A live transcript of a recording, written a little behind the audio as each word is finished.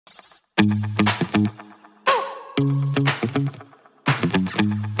Hello,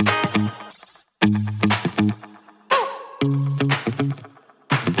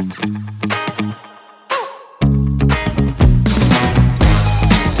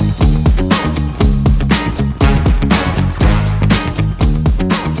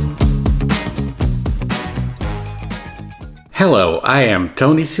 I am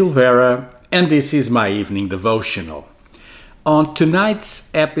Tony Silveira, and this is my evening devotional. On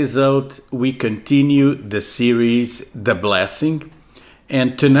tonight's episode, we continue the series The Blessing,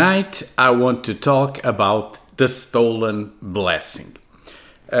 and tonight I want to talk about the stolen blessing.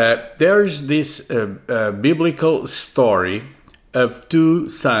 There's this biblical story of two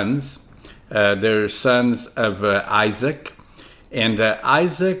sons. They're sons of Isaac, and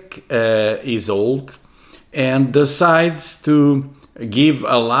Isaac is old and decides to give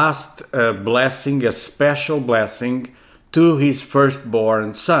a last blessing, a special blessing, to his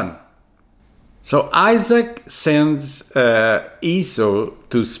firstborn son. So Isaac sends Esau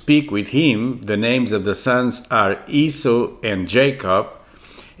to speak with him. The names of the sons are Esau and Jacob.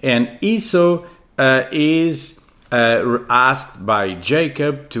 And Esau is asked by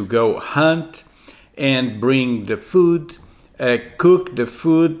Jacob to go hunt and bring the food, cook the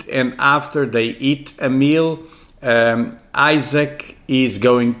food, and after they eat a meal, Isaac is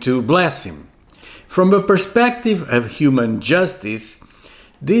going to bless him. From a perspective of human justice,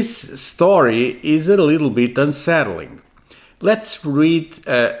 this story is a little bit unsettling. Let's read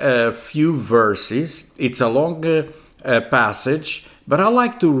a few verses. It's a longer passage, but I'd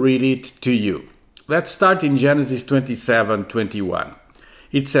like to read it to you. Let's start in Genesis 27:21.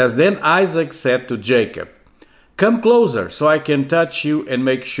 It says, "Then Isaac said to Jacob, 'Come closer so I can touch you and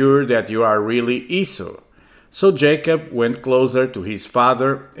make sure that you are really Esau.' So Jacob went closer to his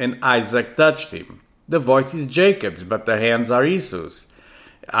father, and Isaac touched him. The voice is Jacob's, but the hands are Esau's.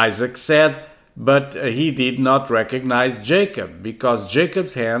 Isaac said, but he did not recognize Jacob, because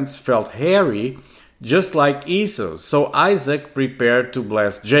Jacob's hands felt hairy, just like Esau's. So Isaac prepared to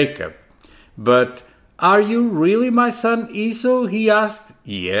bless Jacob. 'But are you really my son Esau?' he asked.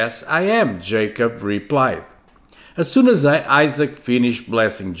 'Yes, I am,' Jacob replied. As soon as Isaac finished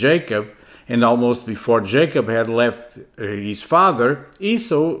blessing Jacob, and almost before Jacob had left his father,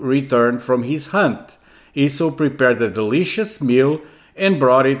 Esau returned from his hunt. Esau prepared a delicious meal and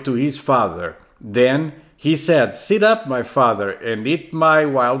brought it to his father. Then he said, 'Sit up, my father, and eat my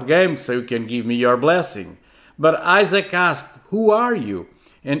wild game so you can give me your blessing.' But Isaac asked, 'Who are you?'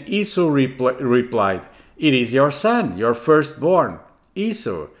 And Esau replied, 'It is your son, your firstborn,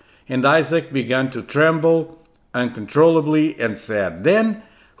 Esau.' And Isaac began to tremble uncontrollably and said, 'Then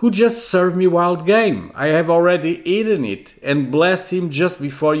who just served me wild game? I have already eaten it and blessed him just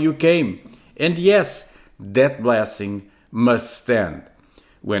before you came. And yes, that blessing must stand.'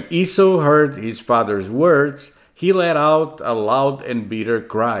 When Esau heard his father's words, he let out a loud and bitter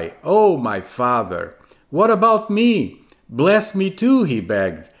cry. 'Oh, my father, what about me? Bless me too,' he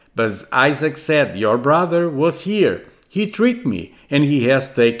begged. But Isaac said, 'Your brother was here. He tricked me, and he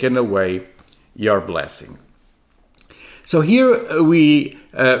has taken away your blessing.'" So here we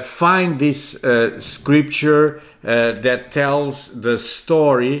find this scripture that tells the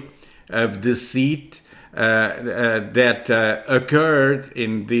story of deceit that occurred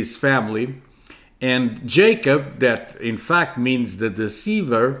in this family. And Jacob, that in fact means the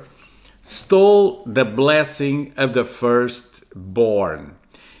deceiver, stole the blessing of the firstborn.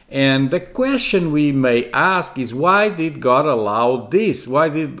 And the question we may ask is, why did God allow this? Why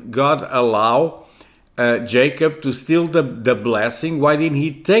did God allow Jacob to steal the blessing? Why didn't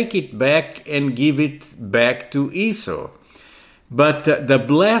he take it back and give it back to Esau? But the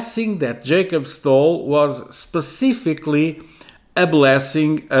blessing that Jacob stole was specifically a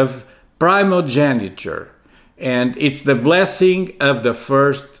blessing of primogeniture. And it's the blessing of the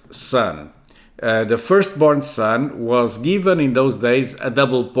first son. The firstborn son was given in those days a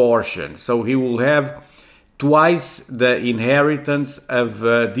double portion. So he will have twice the inheritance of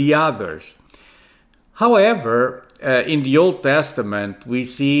the others. However, in the Old Testament, we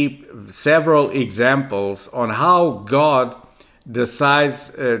see several examples on how God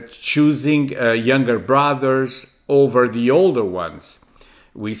decides choosing younger brothers over the older ones.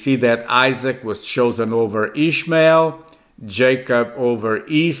 We see that Isaac was chosen over Ishmael, Jacob over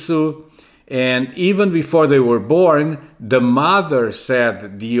Esau, and even before they were born, the mother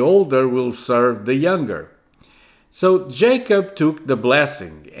said the older will serve the younger. So Jacob took the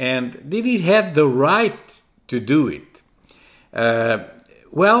blessing, and did he have the right to do it?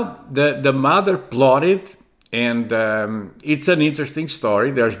 Well, the mother plotted, and it's an interesting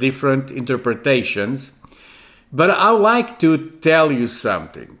story. There's different interpretations, but I would like to tell you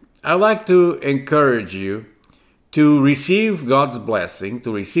something. I like to encourage you to receive God's blessing,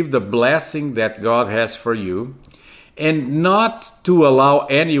 to receive the blessing that God has for you, and not to allow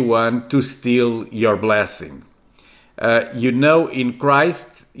anyone to steal your blessing. In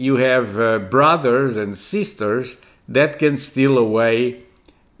Christ, you have brothers and sisters that can steal away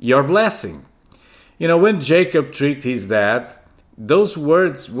your blessing. When Jacob tricked his dad, those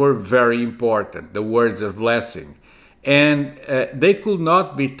words were very important, the words of blessing. And they could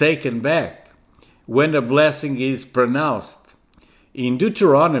not be taken back when a blessing is pronounced. In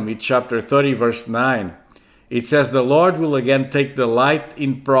Deuteronomy chapter 30, verse 9, it says, "The Lord will again take delight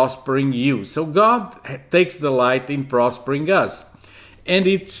in prospering you." So God takes delight in prospering us. And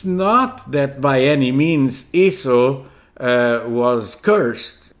it's not that by any means Esau was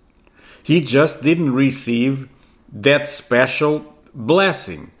cursed. He just didn't receive that special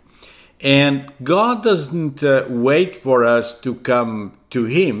blessing. And God doesn't wait for us to come to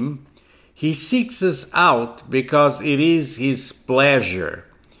Him. He seeks us out because it is His pleasure.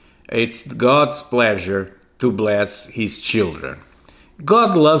 It's God's pleasure to bless His children.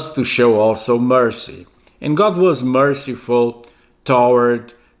 God loves to show also mercy. And God was merciful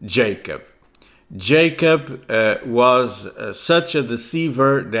toward Jacob. Jacob was such a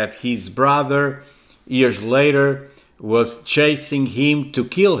deceiver that his brother, years later, was chasing him to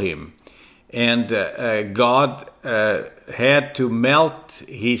kill him. And God had to melt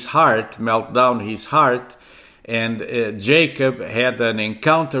down his heart. And Jacob had an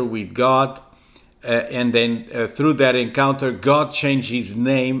encounter with God. And then through that encounter, God changed his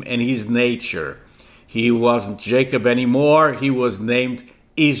name and his nature. He wasn't Jacob anymore. He was named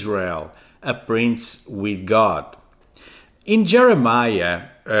Israel, a prince with God. In Jeremiah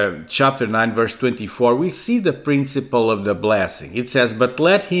chapter 9, verse 24, we see the principle of the blessing. It says, "But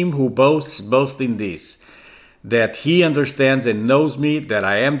let him who boasts boast in this, that he understands and knows me, that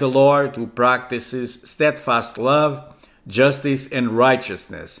I am the Lord who practices steadfast love, justice, and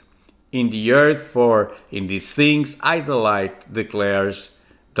righteousness in the earth, for in these things I delight, declares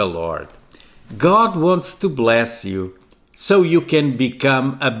the Lord." God wants to bless you so you can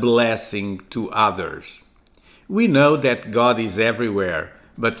become a blessing to others. We know that God is everywhere,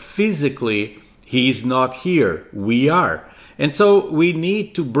 but physically He is not here. We are. And so we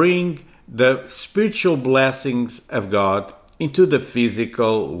need to bring the spiritual blessings of God into the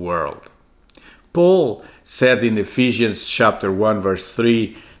physical world. Paul said in Ephesians chapter 1, verse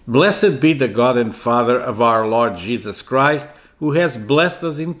 3, "Blessed be the God and Father of our Lord Jesus Christ, who has blessed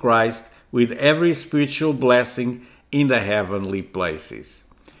us in Christ with every spiritual blessing in the heavenly places."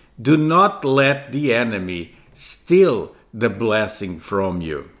 Do not let the enemy steal the blessing from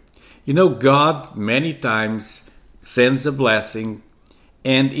you. God many times sends a blessing,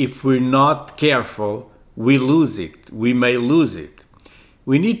 and if we're not careful, we lose it. We may lose it.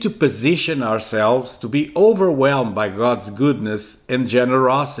 We need to position ourselves to be overwhelmed by God's goodness and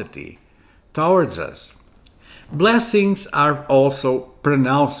generosity towards us. Blessings are also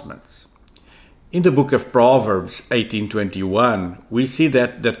pronouncements. In the book of Proverbs 18:21, we see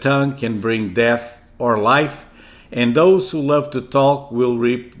that the tongue can bring death or life, and those who love to talk will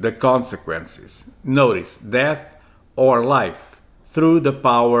reap the consequences. Notice, death or life through the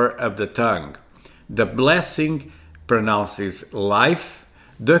power of the tongue. The blessing pronounces life.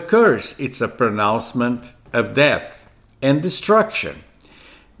 The curse, it's a pronouncement of death and destruction.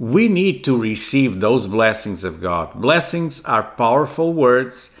 We need to receive those blessings of God. Blessings are powerful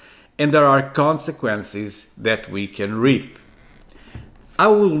words, and there are consequences that we can reap. I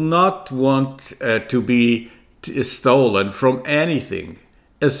will not want to be stolen from anything,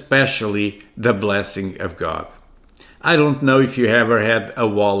 especially the blessing of God. I don't know if you ever had a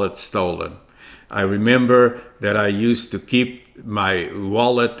wallet stolen. I remember that I used to keep my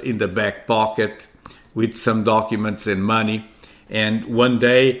wallet in the back pocket with some documents and money. And one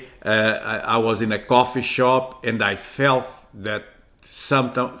day I was in a coffee shop and I felt that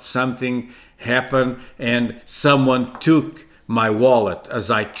something happened and someone took my wallet. As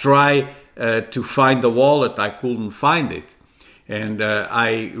I tried to find the wallet, I couldn't find it. And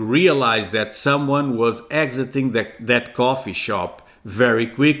I realized that someone was exiting that coffee shop very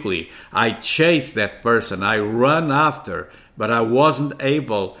quickly. I chased that person. I ran after, but I wasn't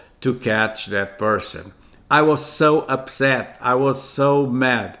able to catch that person. I was so upset. I was so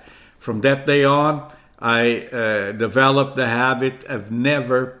mad. From that day on, I developed the habit of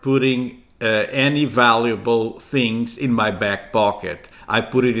never putting any valuable things in my back pocket. I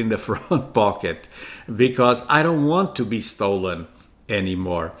put it in the front pocket because I don't want to be stolen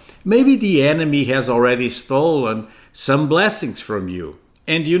anymore. Maybe the enemy has already stolen some blessings from you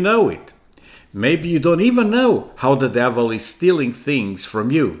and you know it. Maybe you don't even know how the devil is stealing things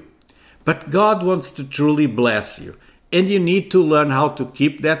from you. But God wants to truly bless you, and you need to learn how to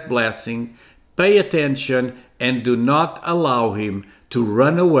keep that blessing, pay attention, and do not allow Him to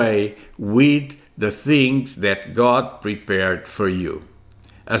run away with the things that God prepared for you.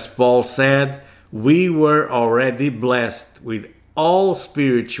 As Paul said, we were already blessed with all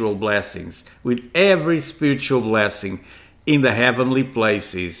spiritual blessings, with every spiritual blessing in the heavenly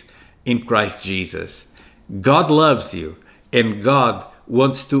places in Christ Jesus. God loves you, and God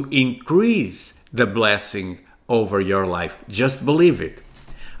wants to increase the blessing over your life. Just believe it.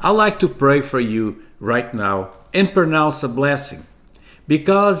 I'd like to pray for you right now and pronounce a blessing.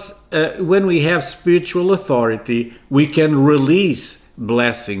 Because when we have spiritual authority, we can release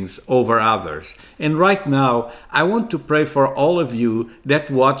blessings over others. And right now, I want to pray for all of you that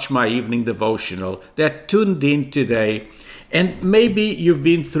watch my evening devotional, that tuned in today. And maybe you've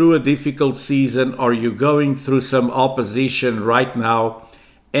been through a difficult season, or you're going through some opposition right now,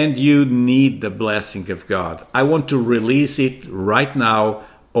 and you need the blessing of God. I want to release it right now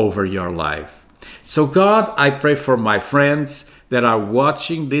over your life. So God, I pray for my friends that are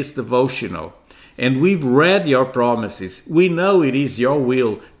watching this devotional, and we've read your promises. We know it is your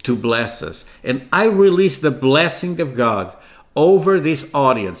will to bless us. And I release the blessing of God over this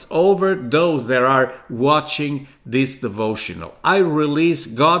audience, over those that are watching this devotional. I release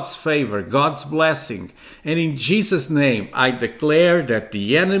God's favor, God's blessing. And in Jesus' name, I declare that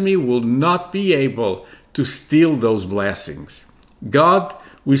the enemy will not be able to steal those blessings. God,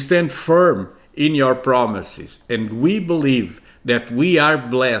 we stand firm in your promises, and we believe that we are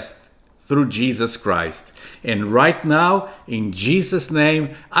blessed through Jesus Christ. And right now, in Jesus'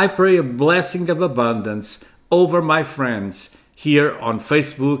 name, I pray a blessing of abundance over my friends here on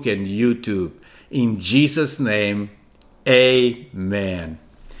Facebook and YouTube. In Jesus' name, amen.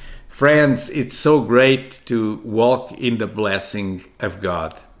 Friends, it's so great to walk in the blessing of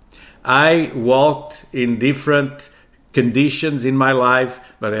God. I walked in different conditions in my life,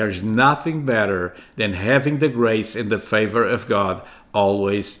 but there's nothing better than having the grace and the favor of God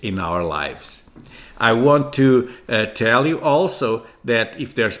always in our lives. I want to tell you also that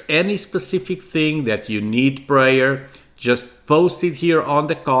if there's any specific thing that you need prayer, just post it here on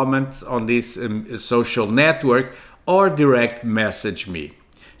the comments on this social network, or direct message me.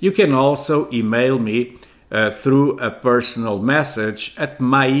 You can also email me through a personal message at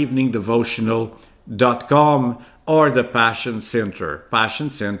myeveningdevotional.com or the Passion Center,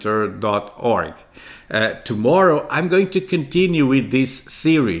 passioncenter.org. Tomorrow, I'm going to continue with this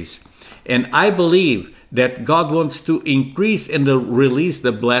series, and I believe that God wants to increase and release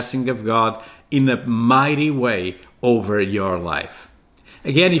the blessing of God in a mighty way over your life.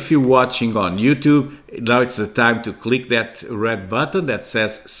 Again, if you're watching on YouTube, now it's the time to click that red button that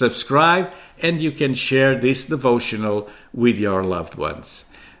says subscribe, and you can share this devotional with your loved ones.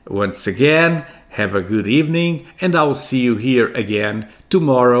 Once again, have a good evening, and I'll see you here again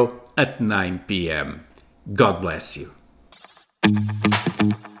tomorrow at 9 p.m. God bless you.